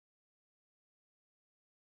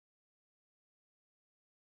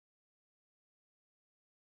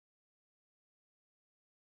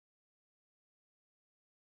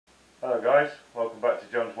Hello guys, welcome back to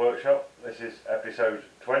John's Workshop. This is episode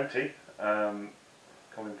 20,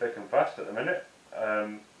 coming thick and fast at the minute.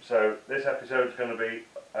 So this episode is going to be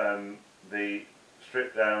the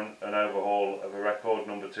strip down and overhaul of a Record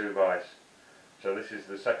number 2 vice. So this is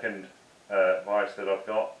the second vice that I've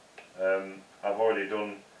got. I've already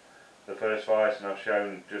done the first vice and I've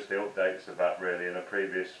shown just the updates of that really in a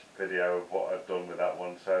previous video of what I've done with that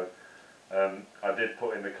one. So I did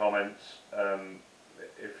put in the comments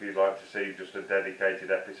if you'd like to see just a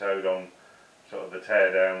dedicated episode on sort of the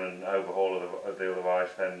teardown and overhaul of the other vice,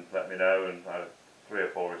 then let me know, and I had 3 or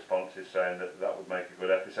 4 responses saying that would make a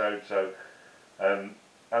good episode. So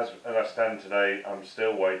as I stand today, I'm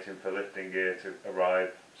still waiting for lifting gear to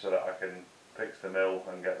arrive so that I can fix the mill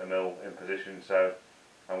and get the mill in position. So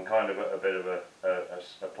I'm kind of at a bit of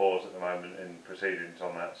a pause at the moment in proceedings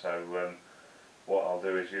on that. So what I'll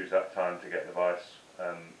do is use that time to get the vice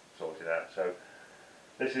sorted out. So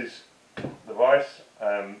this is the vice.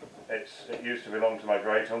 It used to belong to my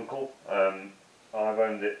great uncle. I've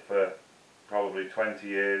owned it for probably 20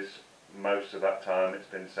 years. Most of that time it's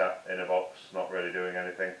been sat in a box, not really doing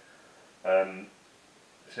anything.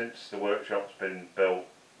 Since the workshop's been built,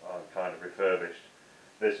 kind of refurbished,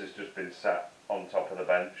 this has just been sat on top of the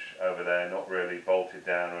bench over there, not really bolted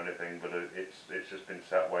down or anything, but it's just been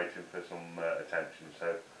sat waiting for some attention.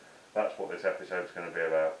 So that's what this episode's going to be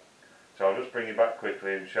about. So I'll just bring you back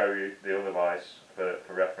quickly and show you the other vice for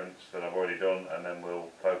reference that I've already done, and then we'll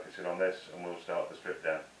focus in on this and we'll start the strip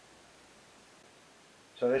down.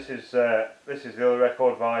 So this is the other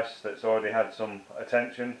Record vice that's already had some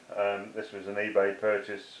attention. This was an eBay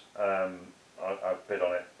purchase. I've bid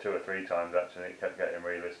on it 2 or 3 times actually. It kept getting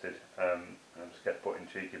relisted. I just kept putting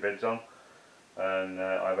cheeky bids on, and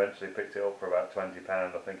I eventually picked it up for about £20,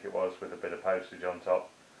 I think it was, with a bit of postage on top.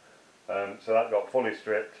 So that got fully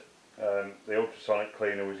stripped. The ultrasonic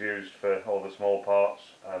cleaner was used for all the small parts,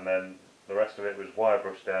 and then the rest of it was wire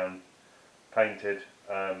brushed down, painted,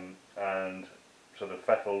 and sort of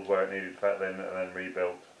fettled where it needed fettling, and then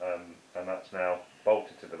rebuilt, and that's now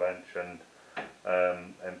bolted to the bench and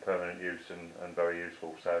in permanent use and very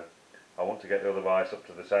useful. So I want to get the other vice up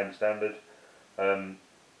to the same standard.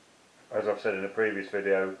 As I've said in a previous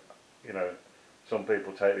video, you know, some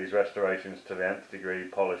people take these restorations to the nth degree,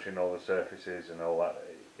 polishing all the surfaces and all that.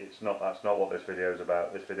 That's not what this video is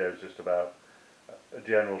about. This video is just about a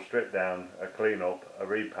general strip down, a clean up, a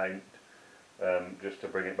repaint, just to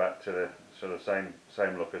bring it back to the sort of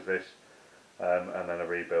same look as this, and then a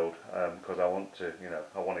rebuild, because I want to,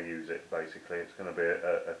 I want to use it basically. It's going to be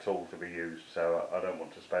a tool to be used, so I don't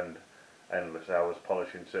want to spend endless hours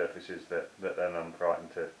polishing surfaces that then I'm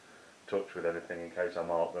frightened to touch with anything in case I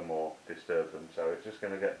mark them or disturb them. So it's just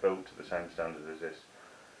going to get built to the same standard as this.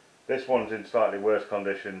 This one's in slightly worse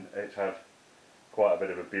condition. It's had quite a bit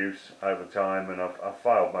of abuse over time, and I've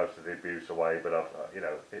filed most of the abuse away, but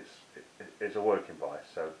it's a working vice,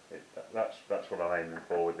 so that's what I'm aiming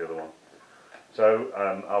for with the other one. So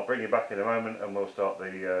I'll bring you back in a moment and we'll start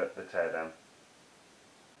the teardown.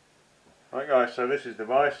 Right guys, so this is the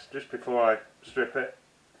vice. Just before I strip it,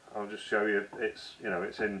 I'll just show you it's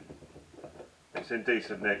in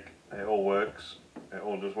decent nick. It all works. It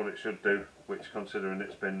all does what it should do, which, considering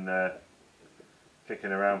it's been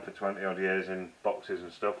kicking around for 20 odd years in boxes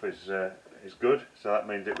and stuff, is good. So that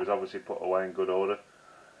means it was obviously put away in good order.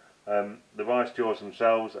 The vice jaws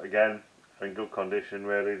themselves, again, are in good condition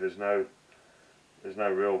really. There's no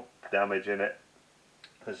real damage in it.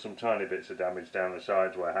 There's some tiny bits of damage down the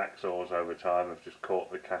sides where hacksaws over time have just caught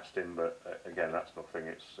the casting, but again, that's nothing.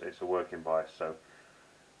 It's a working vice. So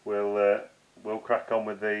we'll crack on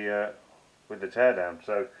with the teardown.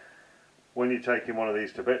 So when you're taking one of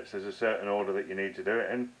these to bits, there's a certain order that you need to do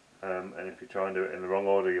it in, and if you try and do it in the wrong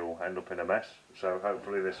order, you'll end up in a mess. So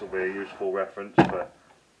hopefully this will be a useful reference for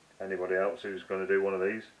anybody else who's going to do one of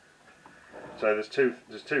these. So there's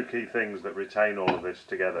two key things that retain all of this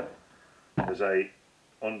together.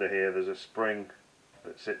 Under here there's a spring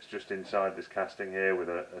that sits just inside this casting here with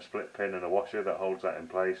a split pin and a washer that holds that in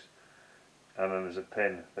place, and then there's a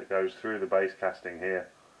pin that goes through the base casting here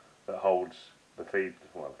that holds the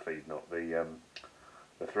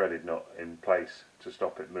the threaded nut in place to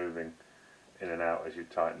stop it moving in and out as you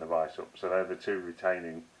tighten the vice up. So they're the 2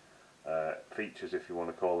 retaining features, if you want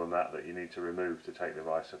to call them that you need to remove to take the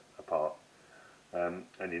vice apart. And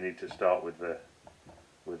you need to start with the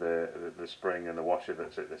spring and the washer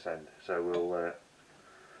that's at this end. So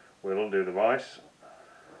we'll undo the vice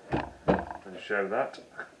and show that.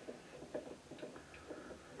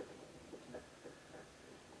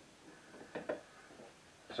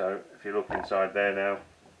 So if you look inside there now,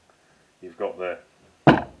 you've got the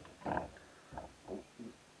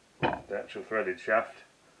actual threaded shaft,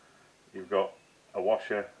 you've got a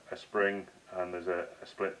washer, a spring, and there's a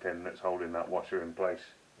split pin that's holding that washer in place.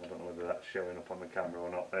 I don't know whether that's showing up on the camera or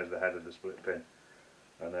not. There's the head of the split pin,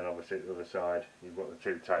 and then obviously at the other side you've got the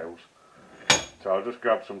two tails. So I'll just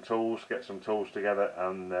grab some tools, get some tools together,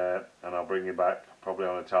 and I'll bring you back probably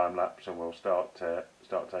on a time lapse, and we'll start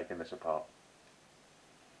taking this apart.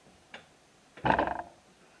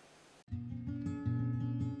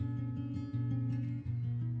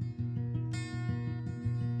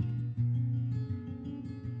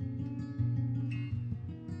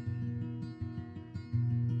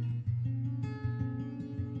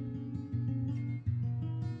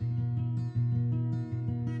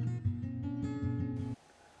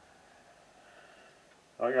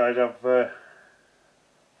 Right guys,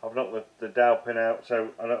 I've knocked the dowel pin out. So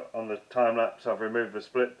on the time lapse I've removed the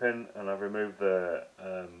split pin, and I've removed the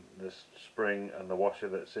spring and the washer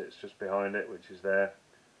that sits just behind it, which is there,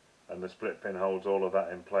 and the split pin holds all of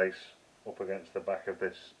that in place up against the back of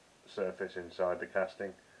this surface inside the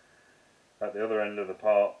casting. At the other end of the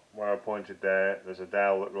part where I pointed there's a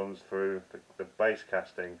dowel that runs through the base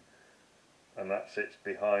casting, and that sits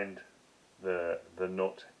behind the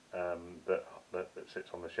nut that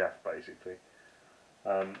sits on the shaft basically.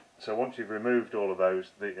 So once you've removed all of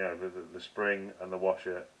those, the spring and the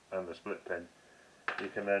washer and the split pin, you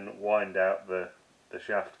can then wind out the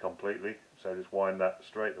shaft completely. So just wind that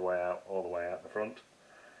straight the way out, all the way out the front.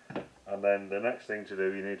 And then the next thing to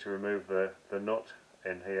do, you need to remove the nut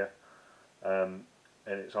in here, and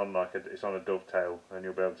it's on a dovetail, and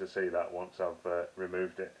you'll be able to see that once I've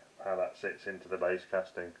removed it, how that sits into the base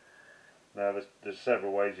casting. Now there's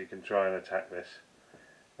several ways you can try and attack this.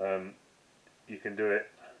 You can do it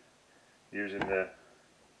using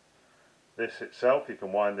this itself. You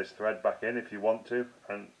can wind this thread back in if you want to,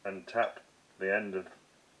 and tap the end of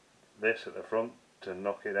this at the front to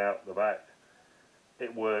knock it out the back.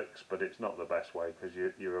 It works, but it's not the best way, because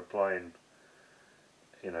you're applying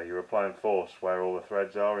force where all the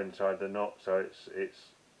threads are inside the nut. So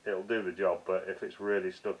it'll do the job, but if it's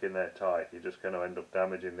really stuck in there tight, you're just going to end up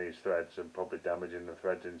damaging these threads and probably damaging the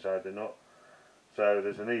threads inside the nut. So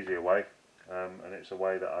there's an easier way, and it's a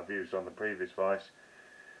way that I've used on the previous vise.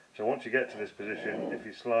 So once you get to this position, if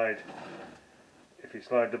you slide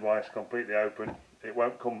the vise completely open, it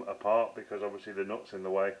won't come apart because obviously the nut's in the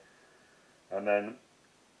way. And then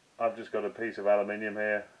I've just got a piece of aluminium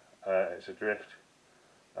here, it's a drift,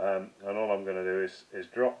 and all I'm going to do is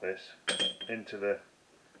drop this into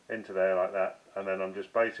there like that, and then I'm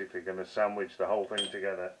just basically going to sandwich the whole thing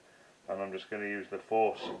together, and I'm just going to use the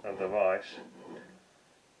force of the vise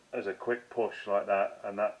as a quick push like that,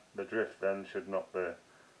 and the drift then should knock the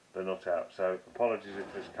nut out. So apologies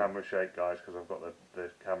if this camera shake guys, because I've got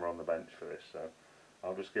the camera on the bench for this. So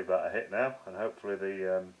I'll just give that a hit now, and hopefully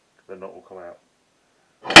the nut will come out.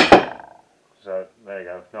 So there you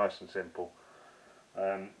go, nice and simple,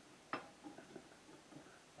 and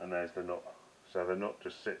there's the nut. So the nut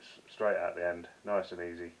just sits straight out the end, nice and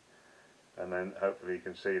easy, and then hopefully you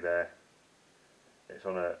can see there it's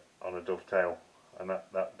on a dovetail, and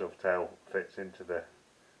that dovetail fits into the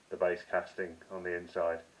base casting on the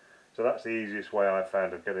inside. So that's the easiest way I've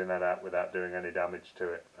found of getting that out without doing any damage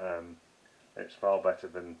to it. It's far better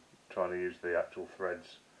than trying to use the actual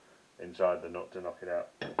threads inside the nut to knock it out.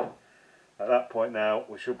 At that point now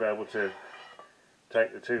we should be able to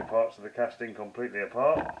take the two parts of the casting completely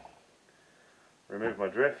apart, remove my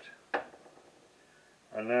drift,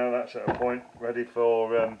 and now that's at a point ready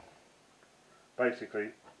for basically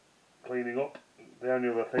cleaning up. The only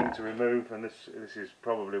other thing to remove, and this is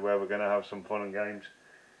probably where we're going to have some fun and games,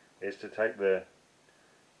 is to take the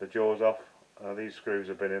jaws off. These screws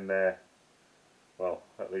have been in there, well,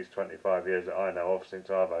 at least 25 years that I know of. Since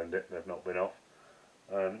I've owned it, they've not been off,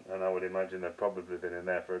 and I would imagine they've probably been in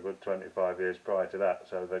there for a good 25 years prior to that,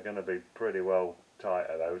 so they're going to be pretty well tight,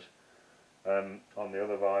 are those. On the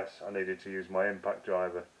other vise I needed to use my impact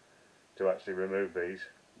driver to actually remove these.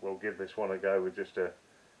 We'll give this one a go with just a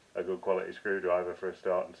good quality screwdriver for a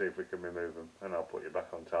start and see if we can remove them, and I'll put you back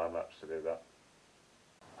on time lapse to do that.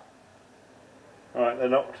 Alright, they're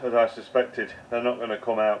not, as I suspected, they're not going to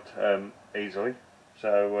come out easily.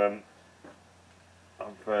 So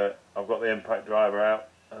I've got the impact driver out,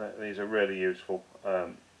 and these are really useful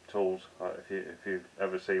tools. If you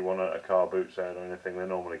ever see one at a car boot sale or anything, they're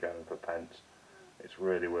normally going for pence. It's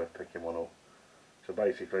really worth picking one up. So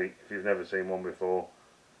basically, if you've never seen one before,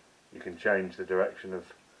 you can change the direction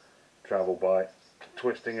of travel by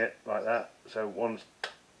twisting it like that. So one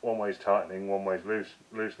way's tightening, one way's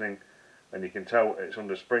loosening, and you can tell it's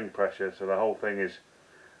under spring pressure, so the whole thing is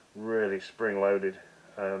really spring loaded,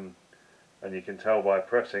 and you can tell by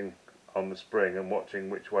pressing on the spring and watching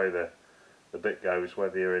which way the bit goes,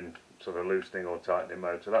 whether you're in sort of loosening or tightening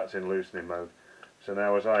mode. So that's in loosening mode. So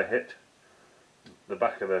now as I hit the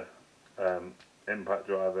back of the impact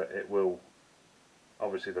driver, it will,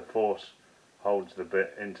 obviously the force holds the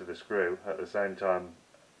bit into the screw at the same time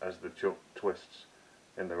as the chuck twists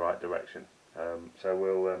in the right direction. So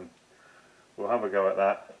we'll have a go at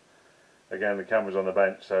that. Again, the camera's on the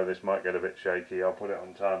bench, so this might get a bit shaky. I'll put it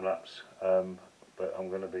on time lapse, but I'm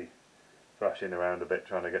going to be thrashing around a bit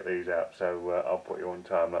trying to get these out, so I'll put you on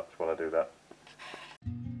time lapse while I do that.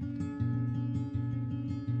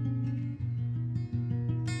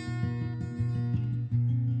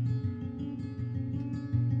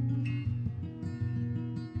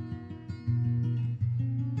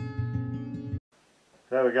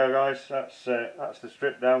 There we go, guys. That's the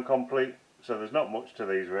strip down complete. So there's not much to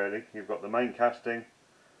these really. You've got the main casting,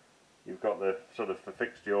 you've got the sort of the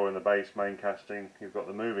fixed jaw in the base main casting, you've got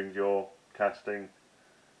the moving jaw casting,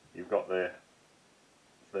 you've got the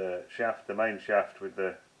shaft, the main shaft with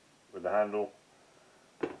the handle,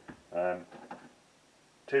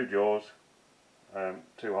 2 jaws,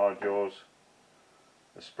 2 hard jaws,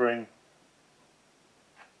 a spring,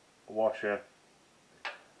 a washer,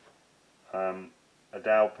 a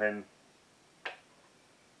dowel pin,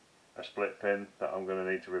 a split pin that I'm going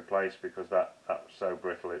to need to replace because that's so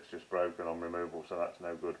brittle it's just broken on removal, so that's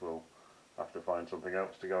no good. We'll have to find something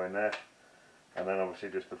else to go in there. And then obviously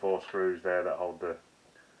just the 4 screws there that hold the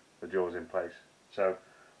jaws in place. So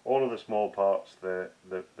all of the small parts, the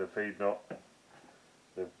feed nut,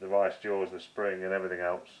 the vice jaws, the spring and everything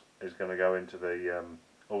else is going to go into the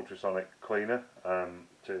ultrasonic cleaner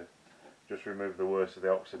to just remove the worst of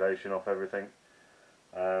the oxidation off everything.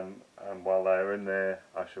 And while they're in there,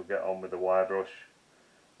 I shall get on with the wire brush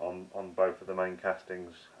on both of the main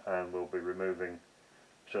castings, and we'll be removing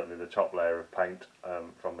certainly the top layer of paint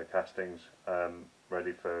from the castings,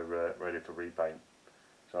 ready for repaint.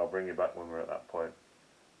 So I'll bring you back when we're at that point.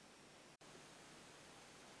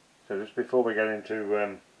 So just before we get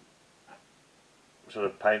into sort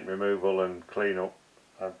of paint removal and clean up,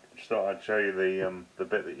 I just thought I'd show you the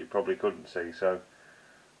bit that you probably couldn't see. So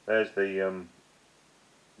there's the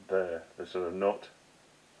sort of nut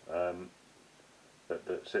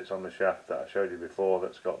that sits on the shaft that I showed you before,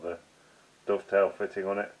 that's got the dovetail fitting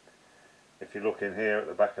on it. If you look in here at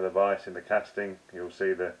the back of the vise in the casting, you'll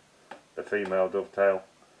see the female dovetail,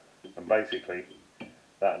 and basically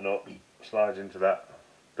that nut slides into that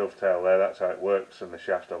dovetail there. That's how it works, and the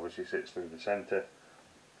shaft obviously sits through the centre,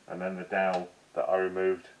 and then the dowel that I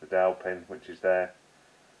removed, the dowel pin which is there,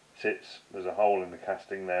 there's a hole in the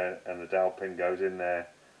casting there, and the dowel pin goes in there,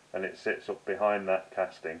 and it sits up behind that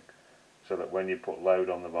casting, so that when you put load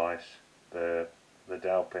on the vise, the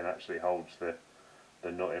dowel pin actually holds the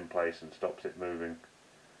nut in place and stops it moving.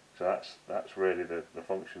 So that's really the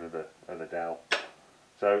function of the dowel.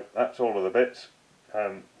 So that's all of the bits.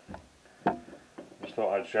 Just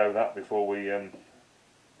thought I'd show that before we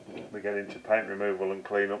get into paint removal and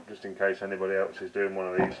clean up, just in case anybody else is doing one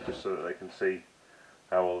of these, just so that they can see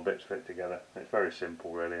how all the bits fit together. It's very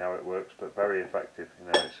simple really how it works, but very effective. You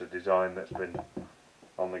know, it's a design that's been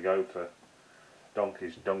on the go for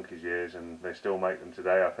donkey's years, and they still make them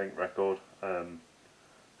today, I think, record.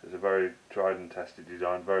 It's a very tried and tested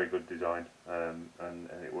design, very good design, and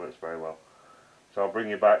it works very well. So I'll bring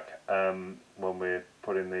you back when we're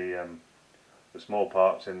putting the small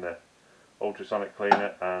parts in the ultrasonic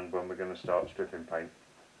cleaner, and when we're going to start stripping paint.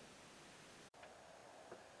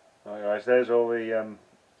 Right guys, there's all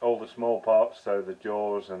the small parts, so the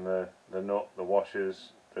jaws and the nut, the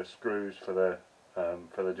washers, the screws for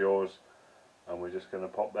the jaws, and we're just going to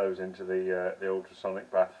pop those into the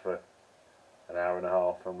ultrasonic bath for an hour and a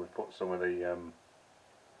half, and we've put some of the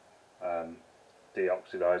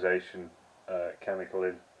deoxidization chemical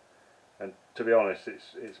in. And to be honest,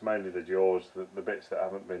 it's mainly the jaws, the bits that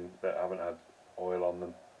haven't had oil on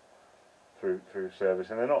them through service,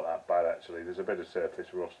 and they're not that bad actually. There's a bit of surface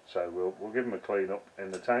rust, so we'll give them a clean up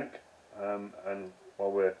in the tank, and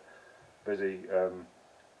while we're busy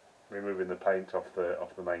removing the paint off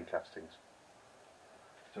the main castings.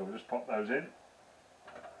 So we'll just pop those in.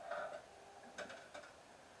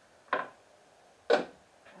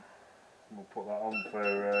 We'll put that on for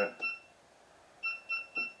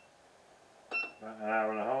about an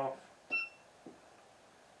hour and a half,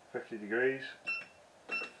 50 degrees,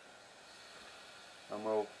 and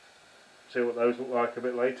we'll see what those look like a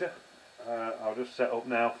bit later. I'll just set up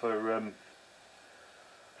now for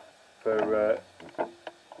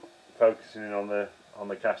focusing in on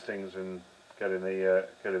the castings and getting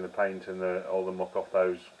the paint and all the muck off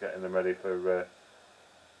those, getting them ready for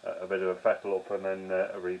a bit of a fettle up and then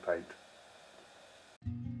a repaint.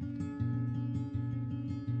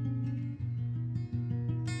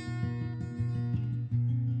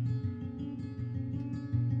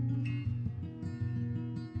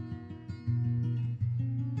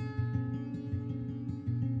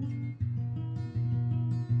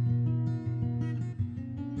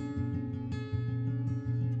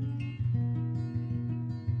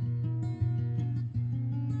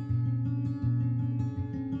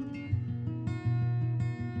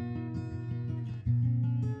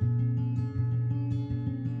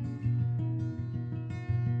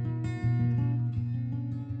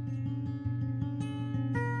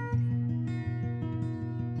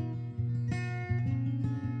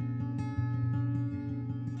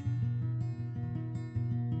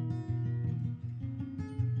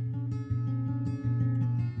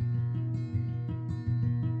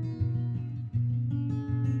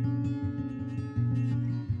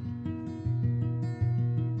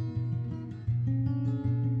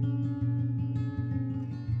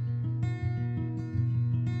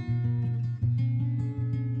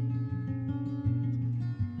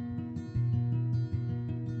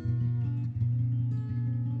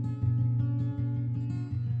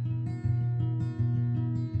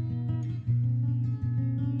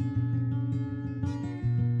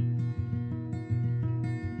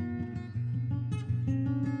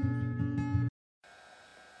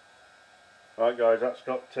 Right guys, that's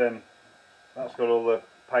got all the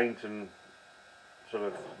paint and sort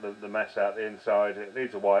of the mess out the inside. It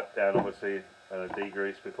needs a wipe down obviously and a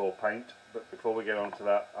degrease before paint, but before we get on to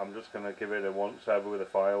that I'm just going to give it a once over with a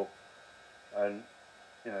file. And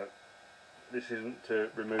you know, this isn't to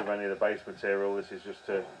remove any of the base material, this is just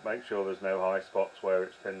to make sure there's no high spots where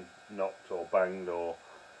it's been knocked or banged or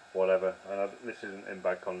whatever, and this isn't in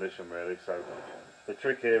bad condition really. So the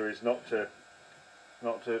trick here is not to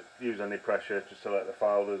use any pressure, just to let the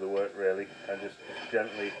file do the work really, and just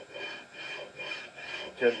gently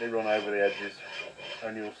run over the edges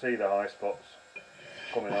and you'll see the high spots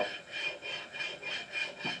coming off.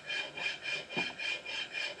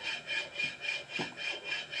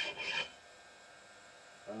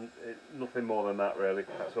 And nothing more than that really,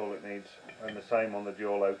 that's all it needs. And the same on the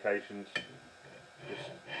jaw locations, just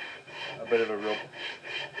a bit of a rub.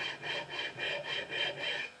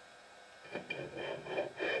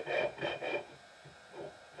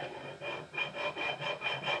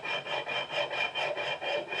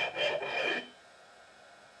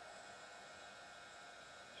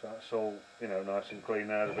 So that's all, you know, nice and clean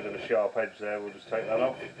now. There's a bit of a sharp edge there, we'll just take that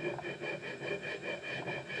off.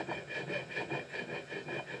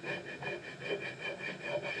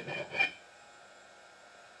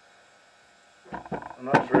 And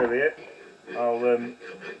that's really it.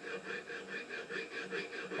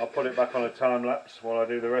 I'll put it back on a time lapse while I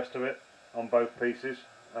do the rest of it on both pieces,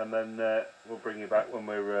 and then we'll bring you back when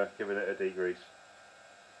we're giving it a degrease.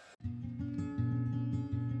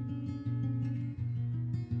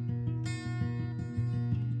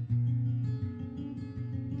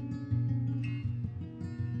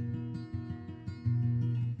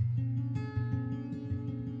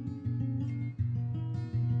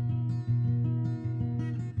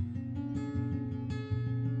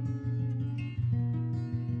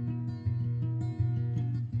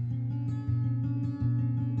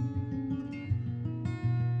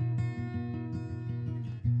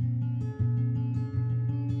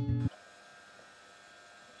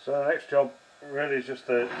 So the next job really is just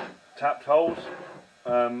the tapped holes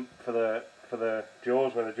for the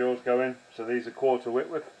jaws, where the jaws go in. So these are 1/4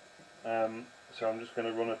 Whitworth. So I'm just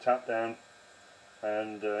going to run a tap down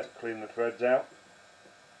and clean the threads out.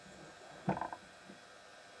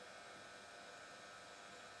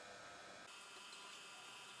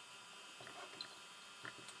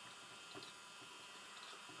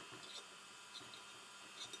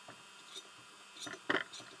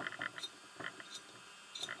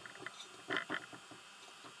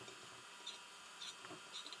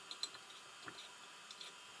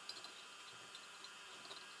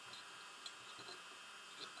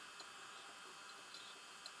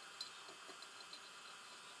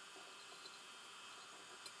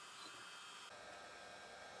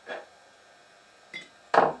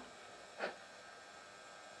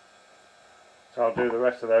 So I'll do the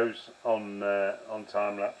rest of those on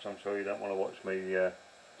time lapse. I'm sure you don't want to watch me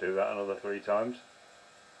do that another 3 times.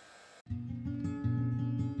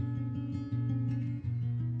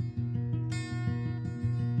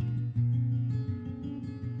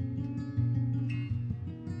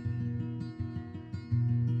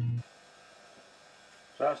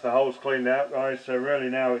 So that's the holes cleaned out guys, so really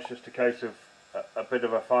now it's just a case of a bit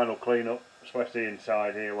of a final clean up, especially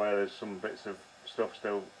inside here where there's some bits of stuff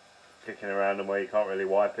still kicking around and where you can't really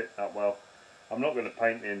wipe it that well. I'm not going to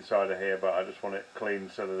paint the inside of here, but I just want it clean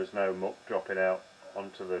so that there's no muck dropping out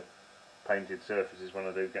onto the painted surfaces when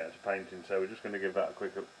I do get to painting. So we're just going to give that a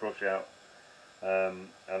quick brush out, and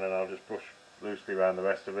then I'll just brush loosely around the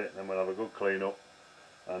rest of it, and then we'll have a good clean up,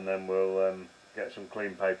 and then we'll get some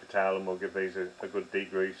clean paper towel and we'll give these a good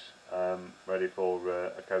degrease, ready for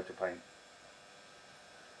a coat of paint.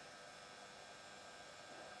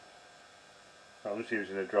 I'm just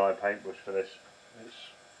using a dry paintbrush for this. It's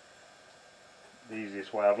the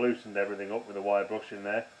easiest way. I've loosened everything up with a wire brush in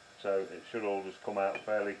there, so it should all just come out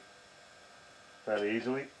fairly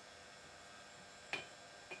easily.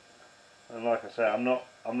 And like I say, I'm not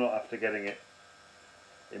after getting it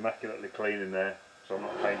immaculately clean in there, so I'm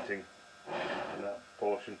not painting in that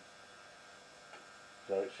portion.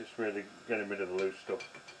 So it's just really getting rid of the loose stuff.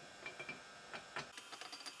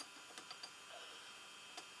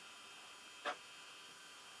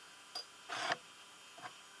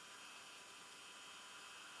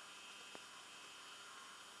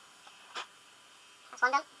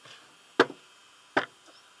 That's one done.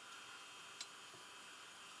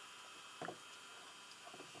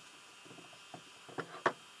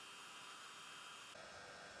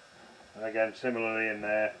 And again, similarly in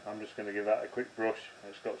there, I'm just going to give that a quick brush.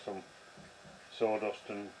 It's got some sawdust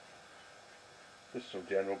and Just some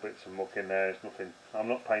general bits of muck in there. It's nothing. I'm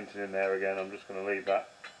not painting in there again. I'm just going to leave that.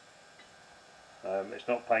 It's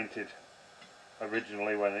not painted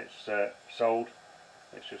originally when it's sold.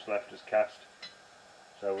 It's just left as cast.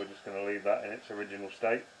 So we're just going to leave that in its original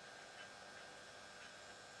state.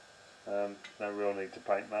 No real need to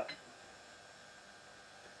paint that.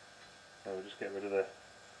 So we'll just get rid of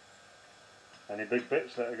any big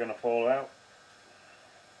bits that are going to fall out.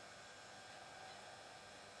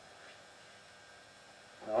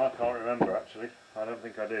 No, I can't remember actually. I don't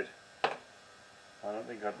think I did. I don't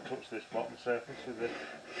think I'd touched this bottom surface with the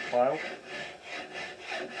file.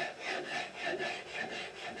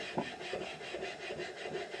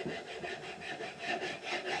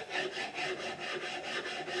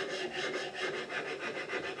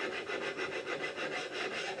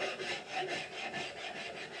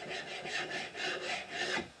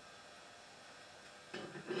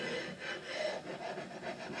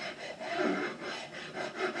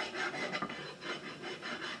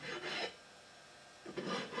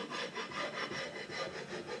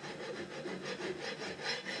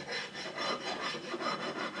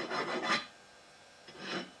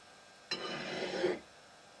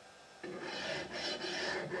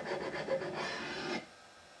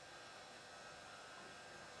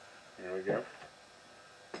 There we go.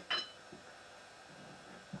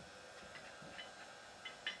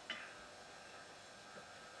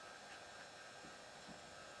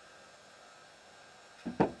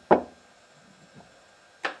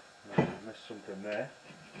 I missed something there.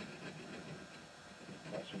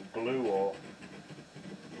 Like some glue or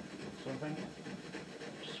something.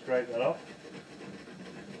 Scrape that off.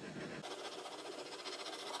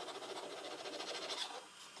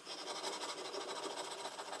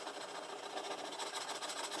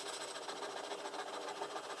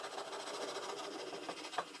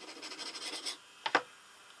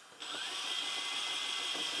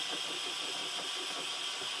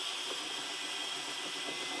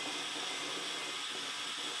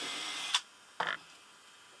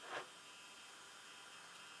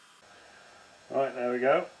 Right, there we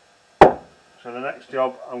go. So the next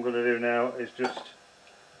job I'm going to do now is just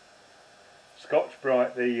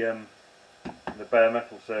Scotch-Brite the bare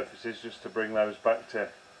metal surfaces, just to bring those back to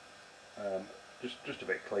just a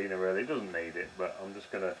bit cleaner really. It doesn't need it, but I'm just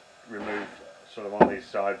going to remove sort of on these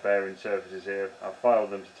side bearing surfaces here. I've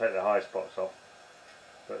filed them to take the high spots off,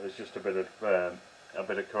 but there's just a bit of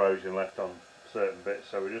corrosion left on certain bits,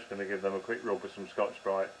 so we're just going to give them a quick rub with some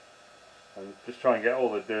Scotch-Brite and just try and get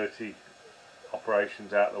all the dirty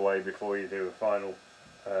operations out of the way before you do a final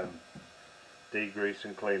degrease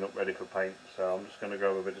and clean up ready for paint. So I'm just going to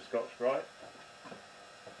go with a bit of Scotch-Brite.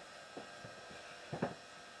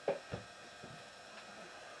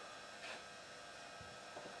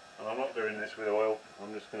 And I'm not doing this with oil,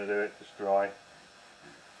 I'm just going to do it just dry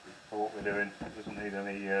for what we're doing. It doesn't need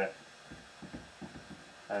any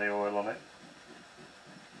oil on it.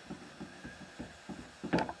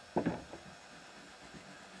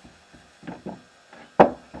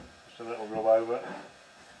 Just a little rub over.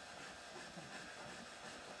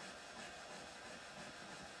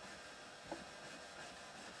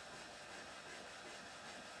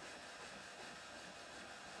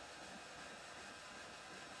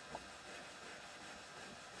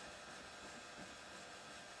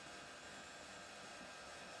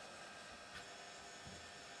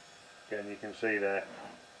 Again, you can see there,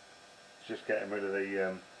 it's just getting rid of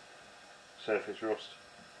the surface rust.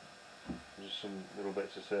 Just some little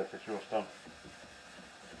bits of surface rust on.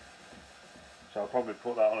 So I'll probably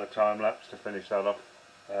put that on a time lapse to finish that off,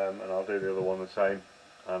 and I'll do the other one the same,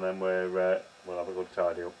 and then we'll have a good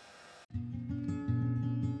tidy up.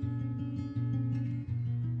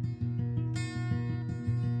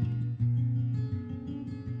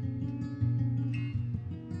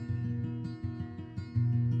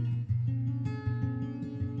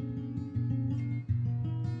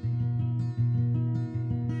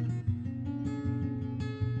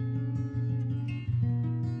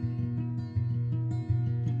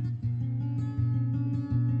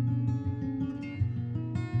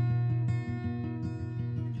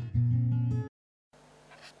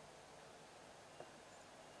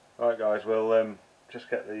 Right guys, we'll just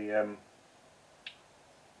get the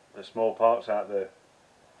small parts out of the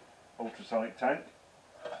ultrasonic tank.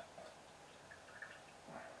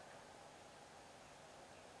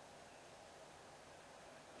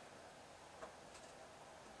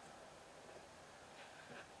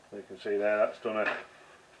 You can see there, that's done a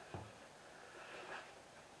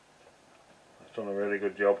really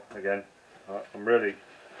good job again. I'm really,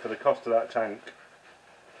 for the cost of that tank,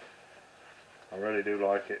 I really do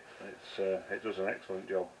like it. It does an excellent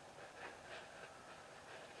job.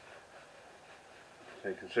 So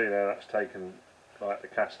you can see there that's taken like the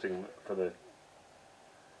casting for the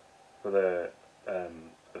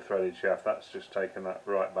threaded shaft. That's just taken that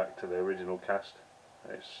right back to the original cast.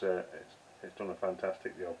 It's done a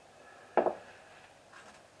fantastic job.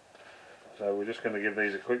 So we're just going to give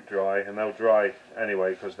these a quick dry, and they'll dry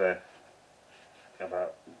anyway because they're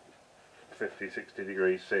about 50-60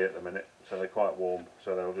 degrees C at the minute, so they're quite warm,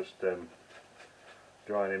 so they'll just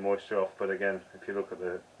dry any moisture off. But again, if you look at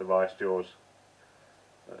the vice jaws,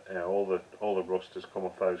 you know, all the rust has come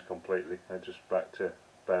off those completely. They're just back to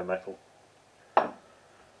bare metal.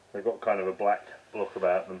 They've got kind of a black look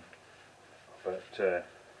about them, but it's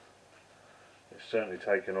certainly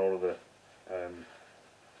taken all of the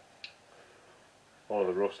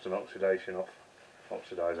rust and oxidization,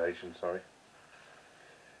 sorry.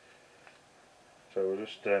 So we'll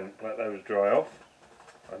just let those dry off,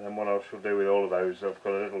 and then what I shall do with all of those, I've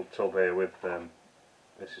got a little tub here with,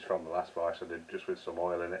 this is from the last vice I did, just with some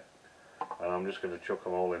oil in it, and I'm just going to chuck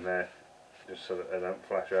them all in there, just so that they don't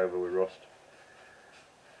flash over with rust,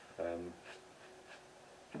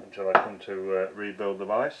 until I come to rebuild the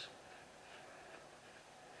vice.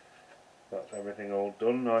 That's everything all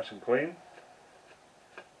done, nice and clean.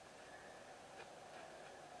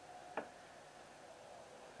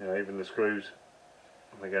 You know, even the screws,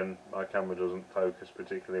 again, my camera doesn't focus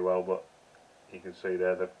particularly well, but you can see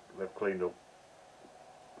there they've cleaned up.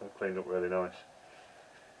 They've cleaned up really nice.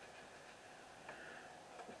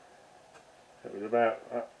 It was about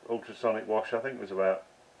ultrasonic wash. I think it was about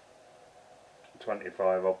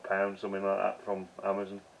 25 odd pounds, something like that, from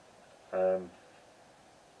Amazon.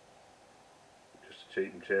 Just a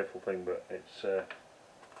cheap and cheerful thing, but it's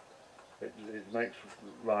it makes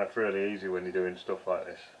life really easy when you're doing stuff like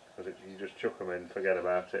this, because you just chuck them in, forget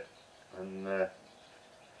about it, and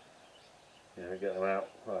you know, get them out.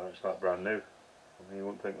 Well, it's like brand new. I mean, you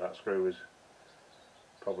wouldn't think that screw was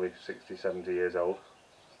probably 60-70 years old,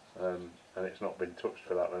 and it's not been touched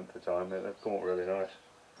for that length of time. They've come up really nice.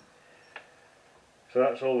 So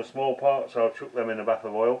that's all the small parts. I'll chuck them in a bath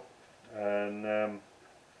of oil, and then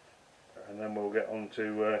we'll get on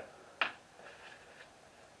to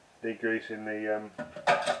degreasing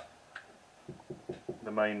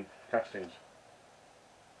the main castings.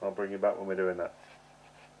 I'll bring you back when we're doing that.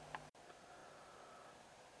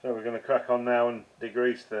 So we're going to crack on now and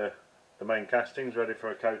degrease the main castings, ready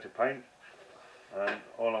for a coat of paint. And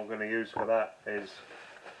all I'm going to use for that is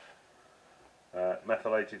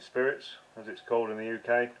methylated spirits, as it's called in the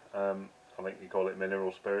UK. I think you call it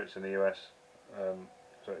mineral spirits in the US.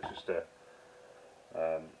 So it's just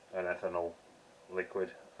an ethanol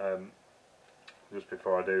liquid. Just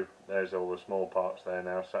before I do, there's all the small parts there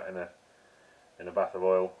now, sat in a bath of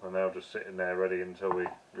oil, and they'll just sit in there ready until we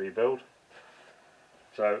rebuild.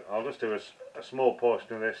 So I'll just do a small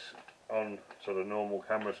portion of this on sort of normal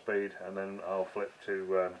camera speed, and then I'll flip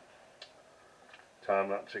to time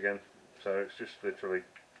lapse again. So it's just literally,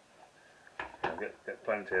 you know, get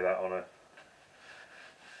plenty of that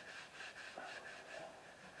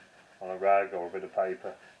on a rag or a bit of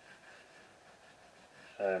paper.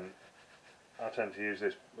 I tend to use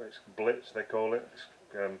this, it's Blitz they call it, it's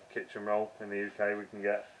kitchen roll in the UK we can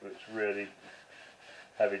get. It's really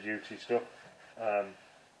heavy duty stuff. I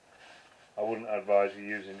wouldn't advise you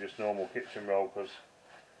using just normal kitchen roll, because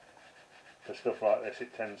for stuff like this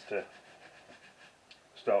it tends to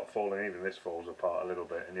start falling. Even this falls apart a little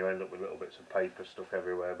bit, and you end up with little bits of paper stuck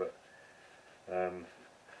everywhere. But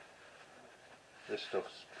this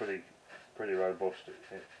stuff's pretty robust.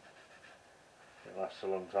 It lasts a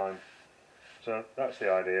long time. So that's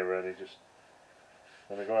the idea really. Just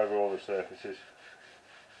going to go over all the surfaces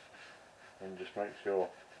and just make sure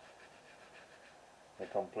they're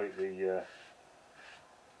completely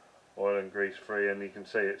oil and grease free, and you can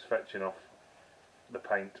see it's fetching off the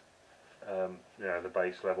paint, you know, the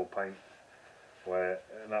base level paint,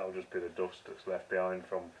 and that'll just be the dust that's left behind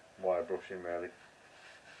from wire brushing really.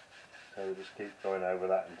 So we'll just keep going over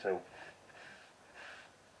that until,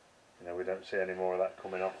 you know, we don't see any more of that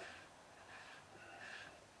coming off.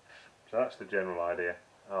 So that's the general idea.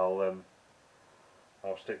 I'll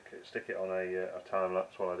stick it on a time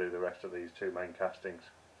lapse while I do the rest of these two main castings,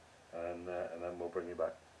 and then we'll bring you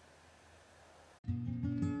back.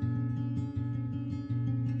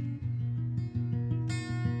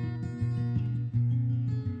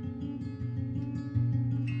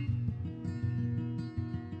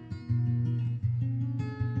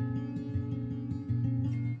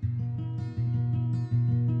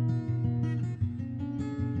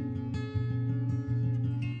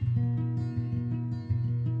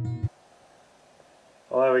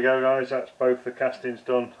 Well, there we go guys, that's both the castings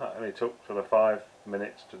done. That only took sort of 5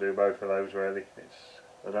 minutes to do both of those really.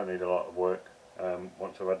 They don't need a lot of work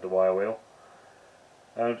once I've had the wire wheel.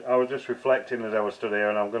 And I was just reflecting as I was stood here,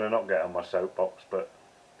 and I'm going to not get on my soapbox, but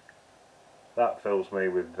that fills me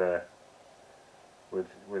with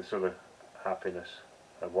sort of happiness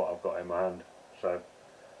of what I've got in my hand. So,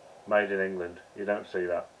 made in England, you don't see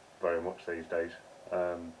that very much these days.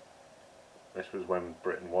 This was when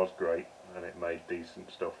Britain was great and it made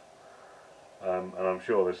decent stuff, and I'm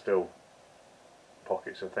sure there's still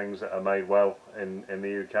pockets of things that are made well in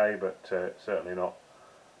the UK, but certainly not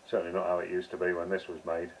how it used to be when this was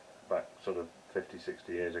made back sort of 50-60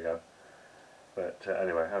 years ago. But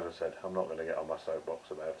anyway, as I said, I'm not going to get on my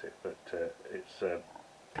soapbox about it, but it's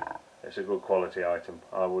a good quality item.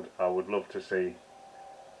 I would love to see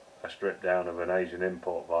a strip down of an Asian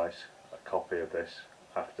import vice, a copy of this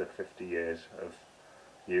after 50 years of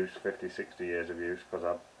use, 50-60 years of use, because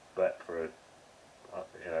I bet for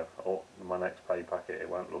my next pay packet it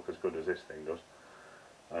won't look as good as this thing does,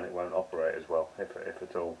 and it won't operate as well, if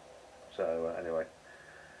at all. So anyway,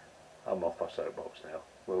 I'm off my soapbox now.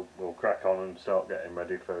 We'll crack on and start getting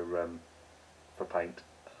ready for paint,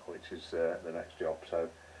 which is the next job. So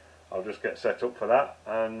I'll just get set up for that,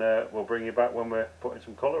 and we'll bring you back when we're putting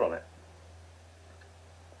some colour on it.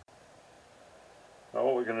 Now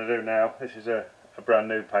what we're going to do now, this is a brand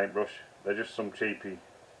new paintbrush. They're just some cheapy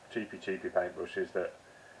paintbrushes that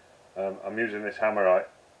I'm using this Hammerite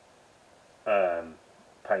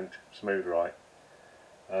paint, Smooth-Right,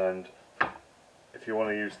 and if you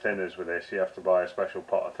want to use thinners with this you have to buy a special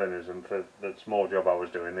pot of thinners, and for the small job I was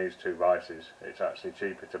doing, these 2 vices, it's actually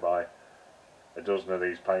cheaper to buy a dozen of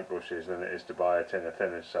these paintbrushes than it is to buy a tin of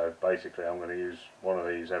thinners. So basically I'm going to use one of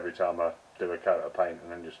these every time I do a coat of paint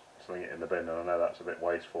and then just sling it in the bin, and I know that's a bit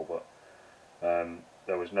wasteful, but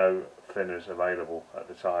there was no thinners available at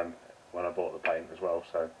the time when I bought the paint as well,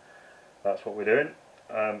 so that's what we're doing.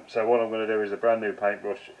 So what I'm going to do is a brand new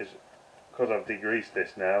paintbrush, is because I've degreased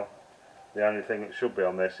this now, the only thing that should be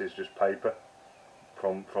on this is just paper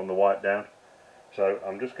from the wipe down. So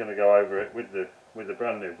I'm just going to go over it with the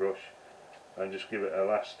brand new brush and just give it a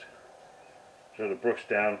last sort of brush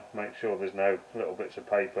down, make sure there's no little bits of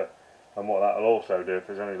paper. And what that'll also do, if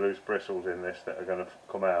there's any loose bristles in this that are going to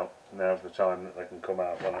come out, now's the time that they can come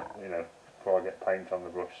out when before I get paint on the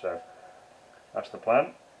brush. So that's the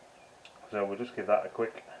plan. So we'll just give that a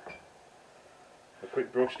quick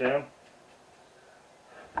brush down,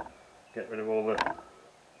 get rid of all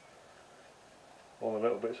the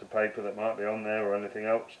little bits of paper that might be on there, or anything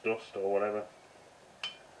else, dust or whatever.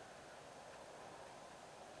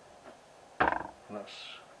 And that's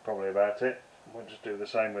probably about it. We'll just do the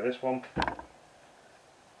same with this one.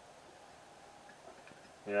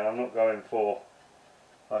 Yeah, I'm not going for,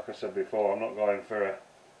 like I said before, I'm not going for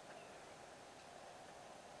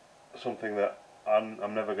something that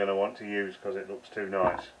I'm never going to want to use because it looks too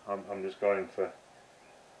nice. I'm just going for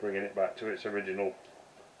bringing it back to its original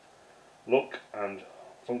look and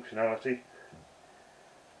functionality.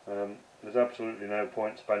 There's absolutely no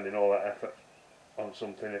point spending all that effort on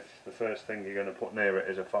something if the first thing you're going to put near it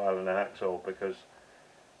is a file and a hacksaw, because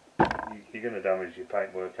you're going to damage your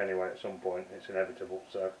paintwork anyway at some point. It's inevitable.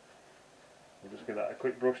 So we'll just give that a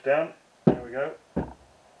quick brush down. There we go.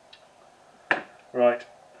 Right,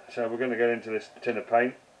 so we're going to get into this tin of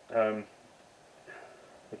paint. The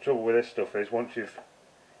trouble with this stuff is, once you've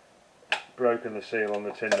broken the seal on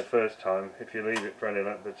the tin the first time, if you leave it for any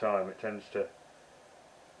length of time, it tends to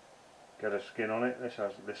get a skin on it.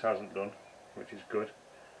 This hasn't done, which is good.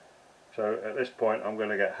 So at this point I'm going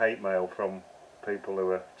to get hate mail from people who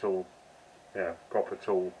are tool, proper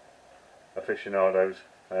tool aficionados,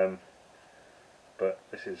 but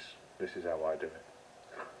this is how I do it.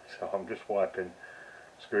 So I'm just wiping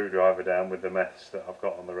screwdriver down with the meths that I've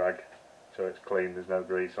got on the rag, so it's clean, there's no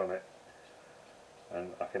grease on it,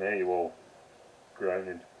 and I can hear you all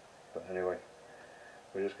groaning, but anyway,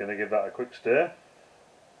 we're just going to give that a quick stir,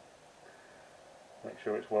 make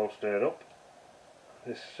sure it's well stirred up.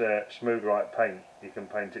 This Smooth-Right paint, you can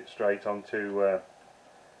paint it straight onto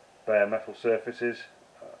bare metal surfaces,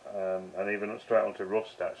 and even straight onto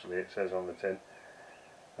rust, actually, it says on the tin.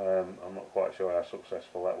 I'm not quite sure how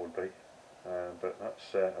successful that would be, but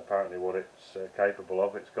that's apparently what it's capable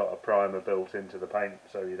of. It's got a primer built into the paint,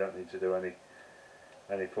 so you don't need to do any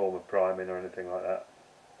form of priming or anything like that.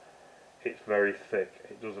 It's very thick,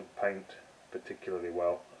 it doesn't paint particularly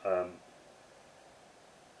well.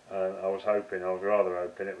 And I was rather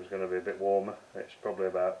hoping it was going to be a bit warmer. It's probably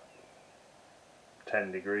about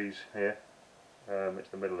 10 degrees here. It's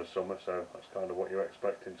the middle of summer, so that's kind of what you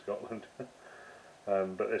expect in Scotland.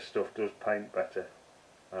 But this stuff does paint better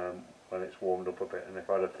when it's warmed up a bit. And if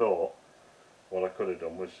I'd have thought, what I could have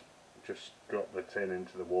done was just drop the tin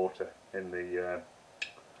into the water in the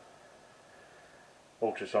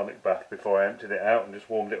ultrasonic bath before I emptied it out and just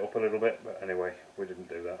warmed it up a little bit, but anyway, we didn't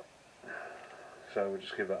do that. So we'll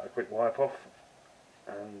just give that a quick wipe off,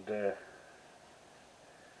 and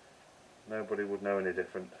nobody would know any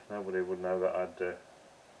different. Nobody would know that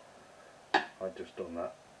I'd just done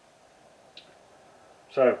that.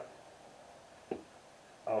 So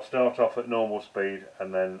I'll start off at normal speed,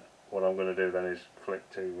 and then what I'm going to do then is flick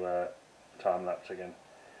to time lapse again.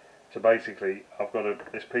 So basically I've got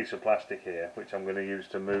this piece of plastic here which I'm going to use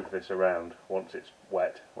to move this around once it's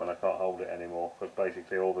wet, when I can't hold it anymore, because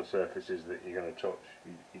basically all the surfaces that you're going to touch,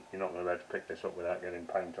 you're not going to be able to pick this up without getting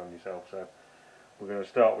paint on yourself. So we're going to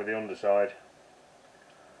start with the underside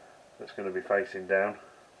that's going to be facing down.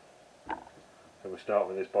 So we'll start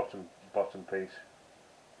with this bottom piece,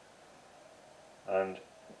 and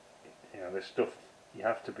you know, this stuff, you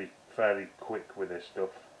have to be fairly quick with this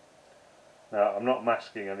stuff. Now I'm not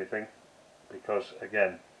masking anything because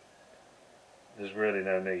again there's really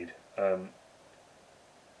no need.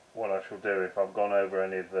 What I shall do, if I've gone over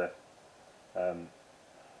any of the I've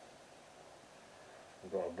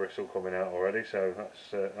got a bristle coming out already, so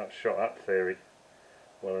that's shot at theory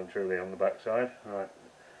well and truly on the backside. Right.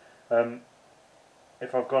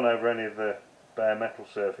 If I've gone over any of the bare metal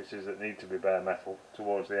surfaces that need to be bare metal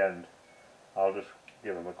towards the end, I'll just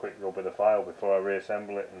give them a quick rub with a file before I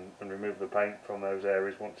reassemble it and remove the paint from those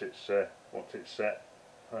areas once it's set.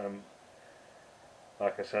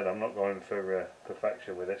 Like I said, I'm not going for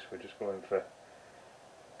perfection with this. We're just going for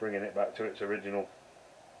bringing it back to its original.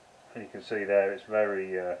 And you can see there, it's very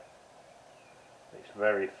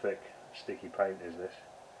thick, sticky paint. Is this?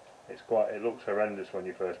 It looks horrendous when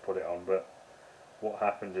you first put it on, but what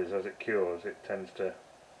happens is as it cures, it tends to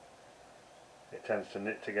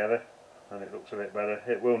knit together, and it looks a bit better.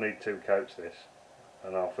 It will need 2 coats this,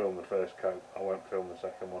 and I'll film the first coat. I won't film the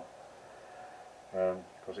second one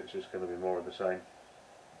because it's just going to be more of the same.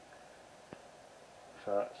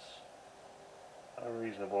 So that's a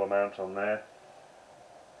reasonable amount on there.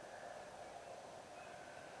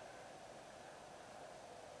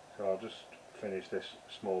 So I'll just finish this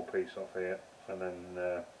small piece off here, and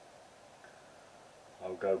then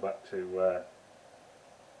I'll go back to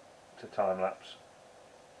time lapse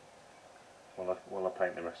while I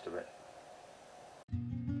paint the rest of it.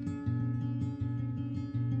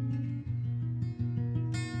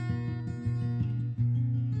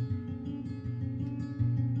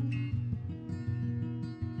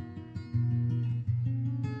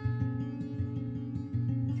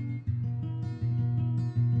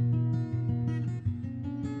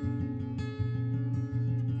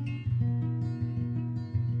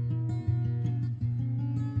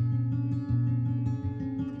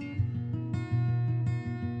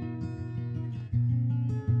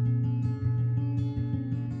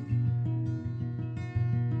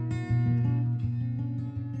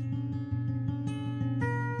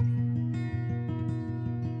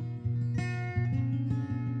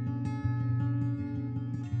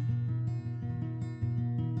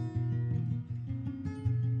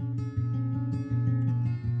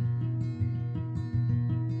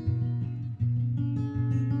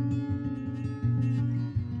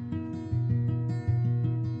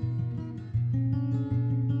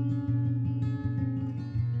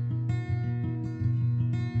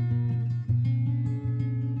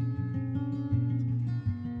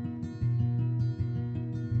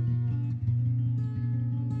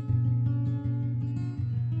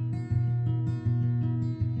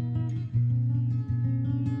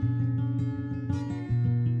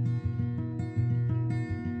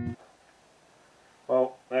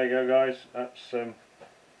 Well, there you go, guys. That's the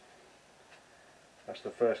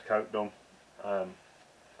first coat done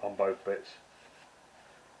on both bits.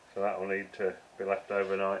 So that will need to be left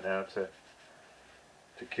overnight now to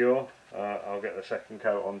cure. I'll get the second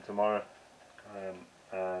coat on tomorrow,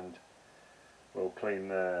 and we'll clean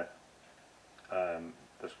the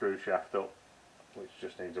screw shaft up, which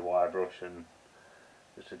just needs a wire brush and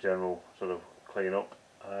just a general sort of clean up,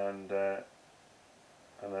 and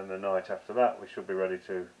then the night after that we should be ready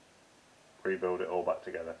to rebuild it all back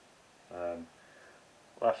together.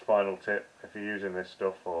 Last final tip: if you're using this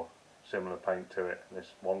stuff or similar paint to it,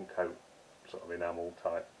 this one coat sort of enamel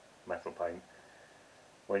type metal paint,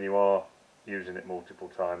 when you are using it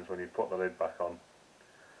multiple times, when you put the lid back on,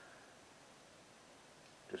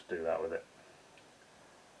 just do that with it.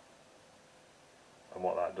 And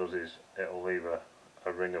what that does is it'll leave a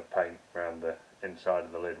ring of paint around the inside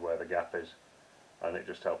of the lid where the gap is, and it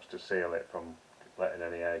just helps to seal it from letting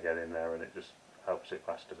any air get in there, and it just helps it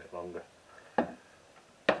last a bit longer.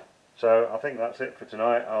 So I think that's it for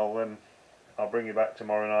tonight. I'll bring you back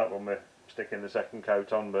tomorrow night when we're sticking the second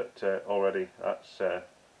coat on, but already that's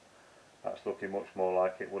looking much more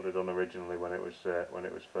like it would have done originally when it was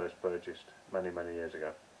first purchased many years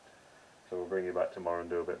ago. So we'll bring you back tomorrow and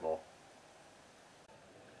do a bit more.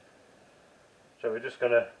 So we're just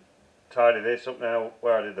going to tidy this up now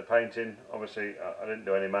where I did the painting. Obviously I didn't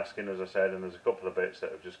do any masking, as I said, and there's a couple of bits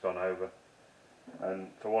that have just gone over, and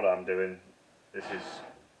for what I'm doing, this is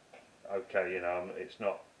okay. You know, it's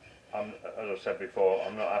not, as I said before,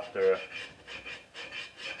 I'm not after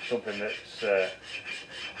something that's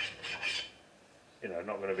you know,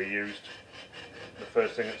 not going to be used. The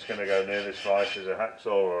first thing that's going to go near this vise is a hacksaw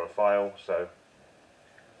or a file, so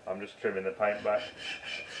I'm just trimming the paint back,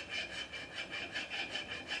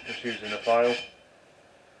 just using a file.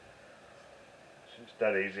 It's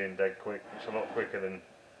dead easy and dead quick. It's a lot quicker than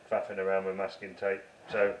faffing around with masking tape.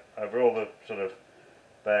 So over all the sort of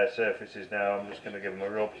bare surfaces now, I'm just going to give them a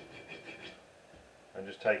rub and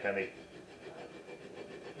just take any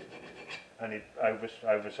over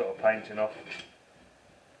sort of painting off.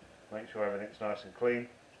 Make sure everything's nice and clean.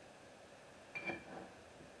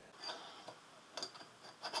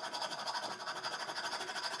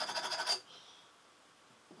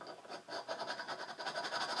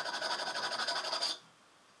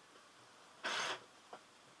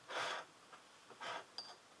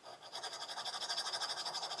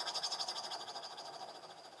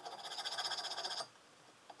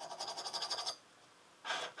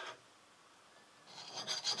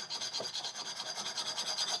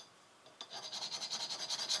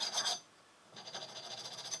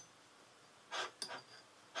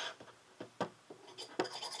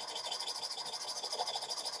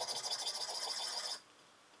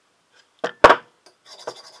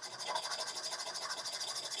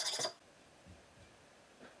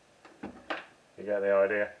 You get the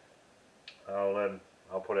idea.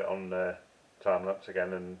 I'll put it on time lapse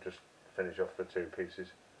again and just finish off the two pieces.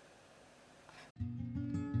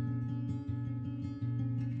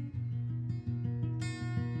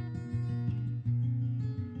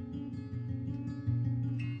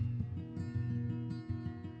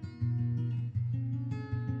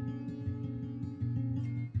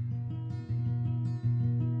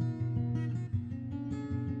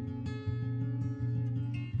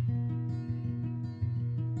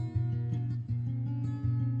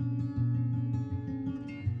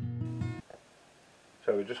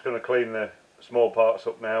 So we're just going to clean the small parts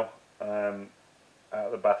up now, out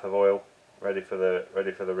of the bath of oil, ready for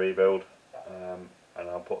the rebuild, and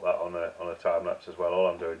I'll put that on a time lapse as well. All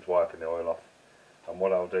I'm doing is wiping the oil off, and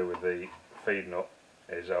what I'll do with the feed nut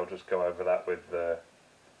is I'll just go over that with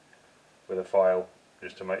a file,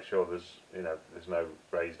 just to make sure there's no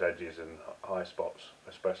raised edges and high spots,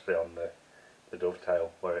 especially on the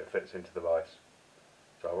dovetail where it fits into the vise.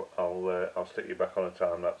 So I'll stick you back on a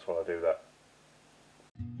time lapse while I do that.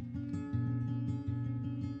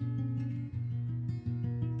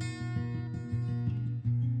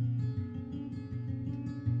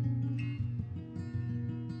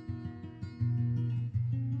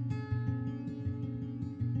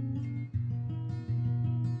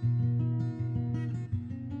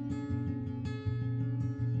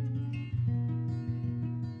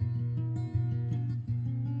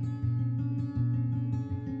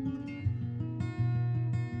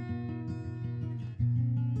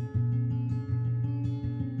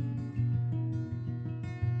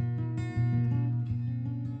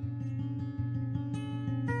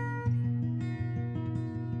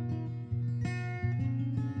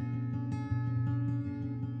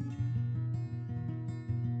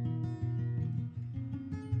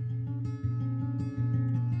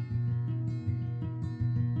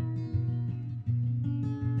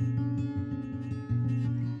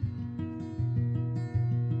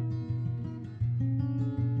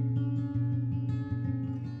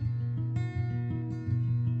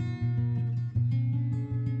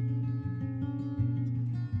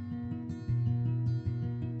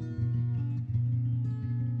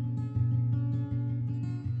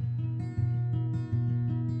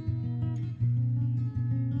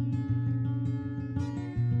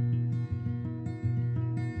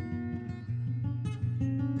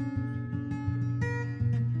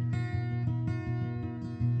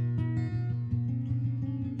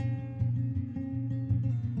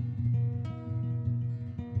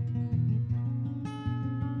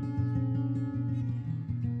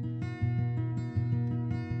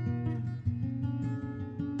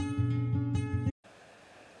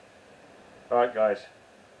 Right guys,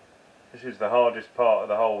 this is the hardest part of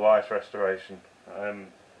the whole vise restoration.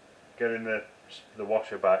 Getting the the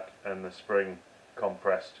washer back and the spring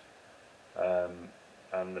compressed,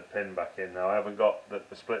 and the pin back in. Now I haven't got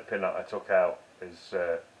the split pin that I took out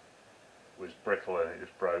was brittle and it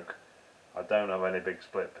just broke. I don't have any big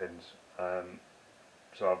split pins,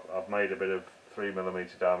 so I've made a bit of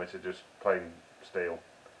 3mm diameter, just plain steel,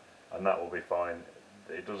 and that will be fine.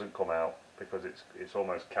 It doesn't come out because it's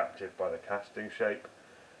almost captive by the casting shape,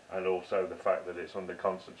 and also the fact that it's under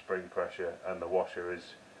constant spring pressure, and the washer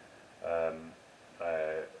is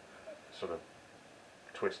sort of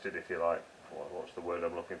twisted, if you like. What's the word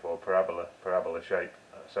I'm looking for? Parabola shape.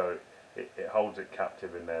 So it holds it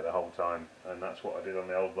captive in there the whole time, and that's what I did on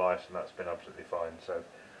the old Vice, and that's been absolutely fine. So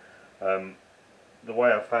the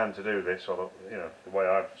way I've found to do this, or the way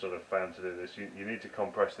I've sort of found to do this, you need to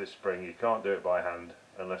compress this spring. You can't do it by hand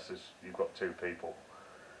unless you've got two people.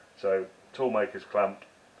 So Toolmaker's clamp,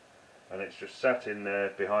 and it's just sat in there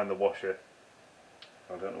behind the washer.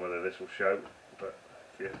 I don't know whether this will show, but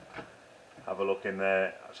if you have a look in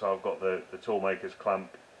there, so I've got the Toolmaker's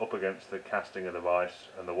clamp up against the casting of the Vice,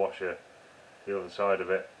 and the washer the other side of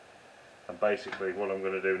it. And basically what I'm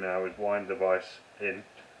going to do now is wind the Vice in,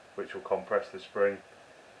 which will compress the spring,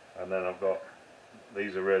 and then I've got,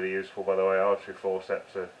 these are really useful by the way, archery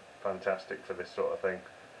forceps are fantastic for this sort of thing.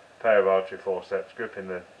 A pair of archery forceps gripping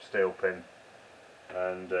the steel pin,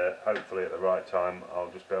 and hopefully at the right time I'll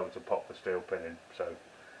just be able to pop the steel pin in. So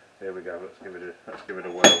here we go, let's give it a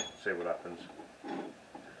whirl, see what happens.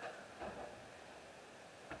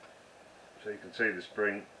 So you can see the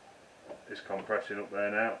spring is compressing up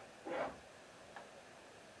there now.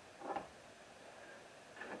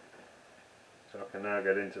 So I can now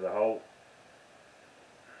get into the hole.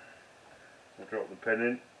 I'll drop the pin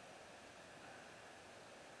in.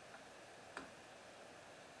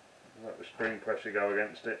 Let the spring pressure go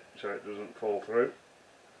against it so it doesn't fall through.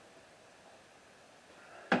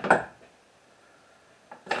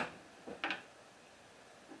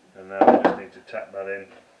 And now we just need to tap that in.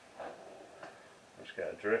 Just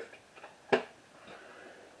get a drift.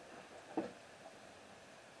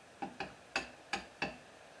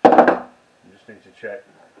 You just need to check.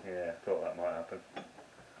 Yeah, I thought that might happen.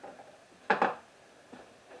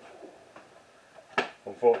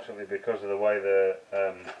 Unfortunately, because of the way the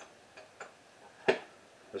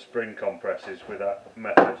spring compresses with that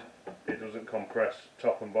method, it doesn't compress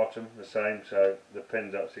top and bottom the same, so the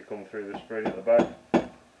pins actually come through the spring at the back.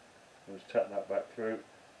 I'll just tap that back through.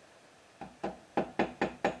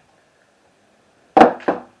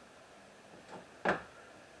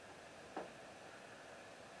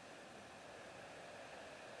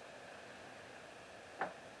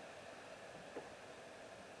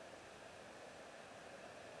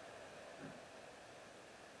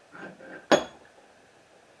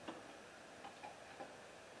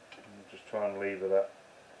 Just try and lever that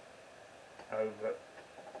over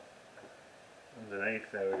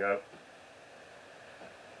underneath. There we go.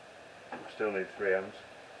 Still need 3 hands.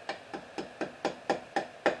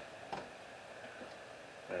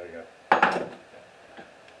 There we go.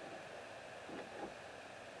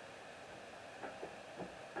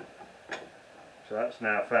 So that's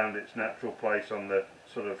now found its natural place on the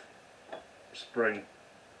sort of spring.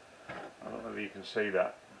 I don't know if you can see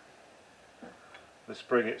that. The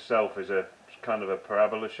spring itself is a kind of a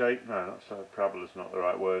parabola shape. No, parabola's not the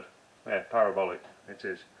right word. Yeah, parabolic it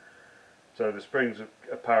is. So the spring's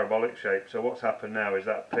a parabolic shape. So what's happened now is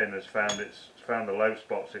that pin has found the low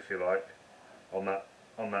spots, if you like, on that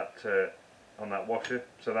washer.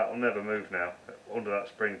 So that will never move now. Under that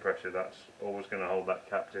spring pressure, that's always going to hold that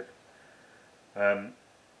captive.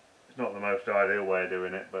 It's not the most ideal way of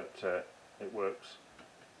doing it, but it works.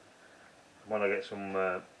 When I get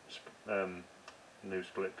some new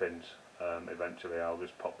split pins, eventually I'll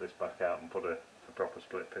just pop this back out and put a proper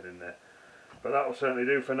split pin in there. But that will certainly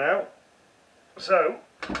do for now. So,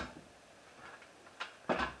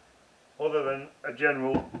 other than a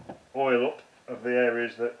general oil up of the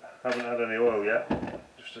areas that haven't had any oil yet,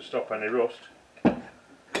 just to stop any rust,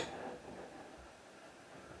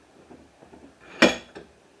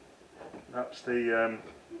 that's the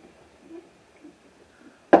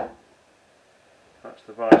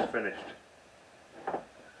Vice finished.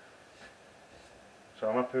 So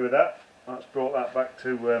I'm happy with that. That's brought that back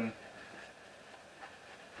to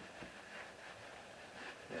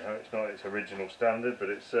it's not its original standard, but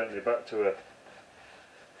it's certainly back to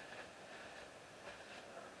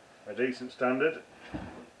a decent standard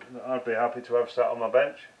that I'd be happy to have sat on my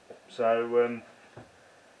bench. So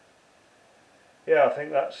yeah, I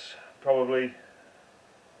think that's probably,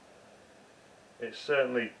 it's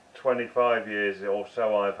certainly 25 years or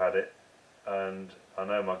so I've had it, and I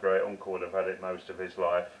know my great uncle would have had it most of his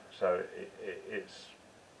life, so it's,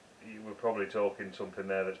 we're probably talking something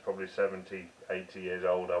there that's probably 70, 80 years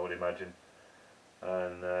old, I would imagine,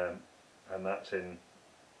 and that's in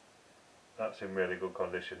really good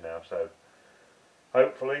condition now. So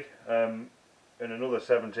hopefully in another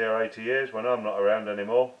 70 or 80 years, when I'm not around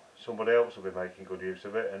anymore, somebody else will be making good use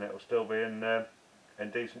of it, and it will still be in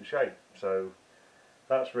decent shape. So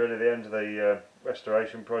that's really the end of the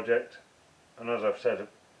restoration project. And as I've said a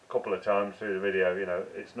couple of times through the video, you know,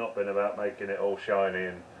 it's not been about making it all shiny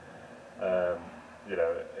and you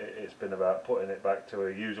know, it's been about putting it back to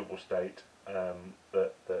a usable state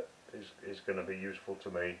that is going to be useful to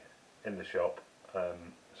me in the shop.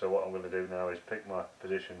 So what I'm going to do now is pick my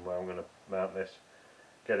position where I'm going to mount this,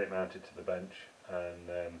 get it mounted to the bench,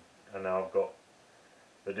 and now I've got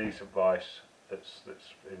the decent vise that's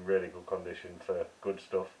in really good condition for good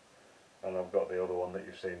stuff, and I've got the other one that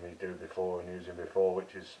you've seen me do before and using before,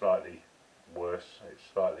 which is slightly worse. It's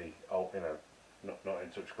slightly old, you know, not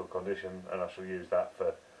in such good condition, and I shall use that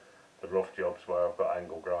for the rough jobs where I've got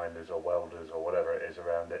angle grinders or welders or whatever it is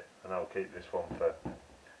around it, and I'll keep this one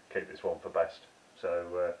for best.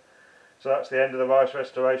 So so that's the end of the vise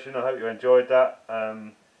restoration. I hope you enjoyed that.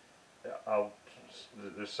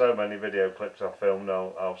 There's so many video clips I've filmed.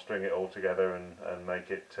 I'll string it all together and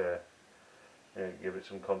make it you know, give it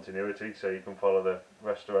some continuity so you can follow the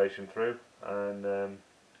restoration through. And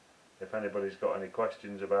if anybody's got any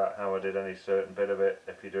questions about how I did any certain bit of it,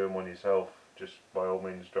 if you're doing one yourself, just by all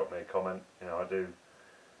means drop me a comment. You know,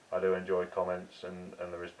 I do enjoy comments and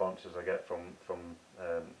the responses I get from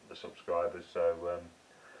the subscribers. So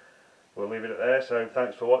we'll leave it at there. So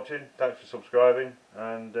thanks for watching, thanks for subscribing,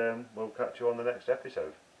 and we'll catch you on the next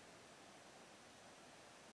episode.